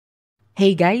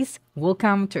Hey guys,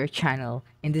 welcome to our channel.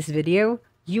 In this video,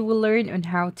 you will learn on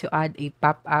how to add a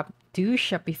pop-up to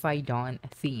Shopify Dawn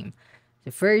theme. The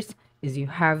first is you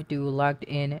have to log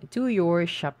in to your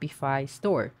Shopify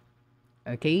store.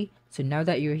 Okay, so now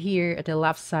that you're here at the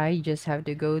left side, you just have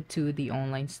to go to the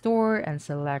online store and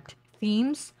select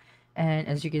themes. And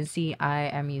as you can see,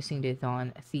 I am using the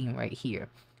Dawn theme right here.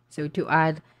 So to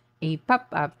add a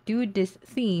pop-up to this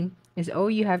theme is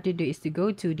all you have to do is to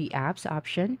go to the apps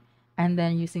option, and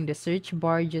then using the search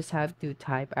bar, you just have to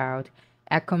type out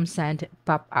Ecomsend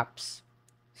pop-ups.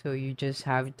 So you just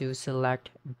have to select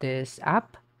this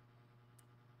app,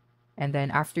 and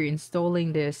then after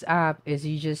installing this app is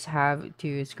you just have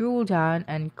to scroll down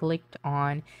and click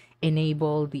on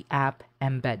enable the app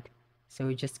embed.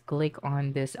 So just click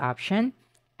on this option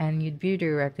and you'd be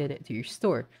directed to your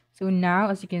store. So now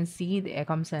as you can see, the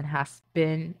Ecomsend has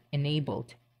been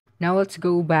enabled. Now let's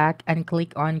go back and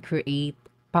click on create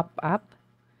pop-up.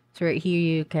 So right here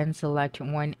you can select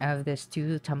one of these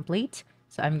two templates.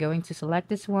 So I'm going to select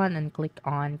this one and click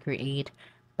on create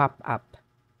pop-up.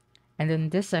 And then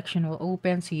this section will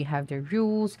open, so you have the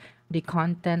rules, the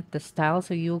content, the style,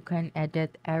 so you can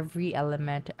edit every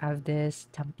element of this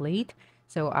template.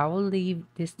 So I will leave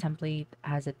this template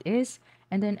as it is,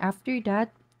 and then after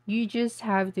that you just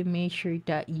have to make sure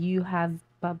that you have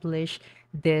published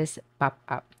this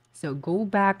pop-up. So go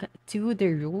back to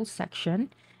the rules section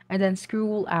and then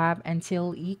scroll up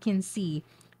until you can see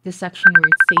the section where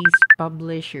it says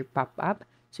publish your pop-up.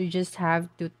 So you just have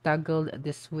to toggle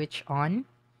the switch on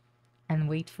and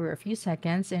wait for a few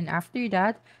seconds. And after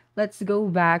that, let's go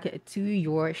back to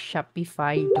your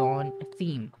Shopify Dawn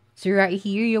theme. So right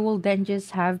here, you will then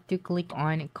just have to click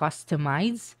on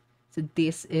customize. So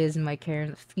this is my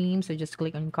current theme. So just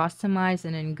click on customize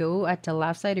and then go at the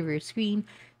left side of your screen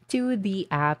to the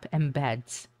app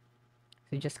embeds.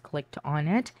 So just click on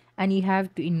it and you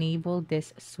have to enable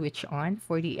this switch on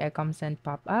for the Ecomsend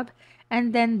pop-up,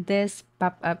 and then this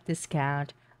pop-up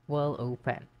discount will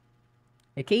open.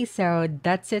 Okay, so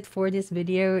that's it for this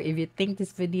video. If you think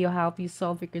this video helped you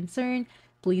solve your concern,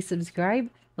 please subscribe,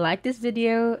 like this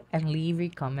video, and leave a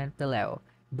comment below.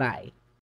 Bye.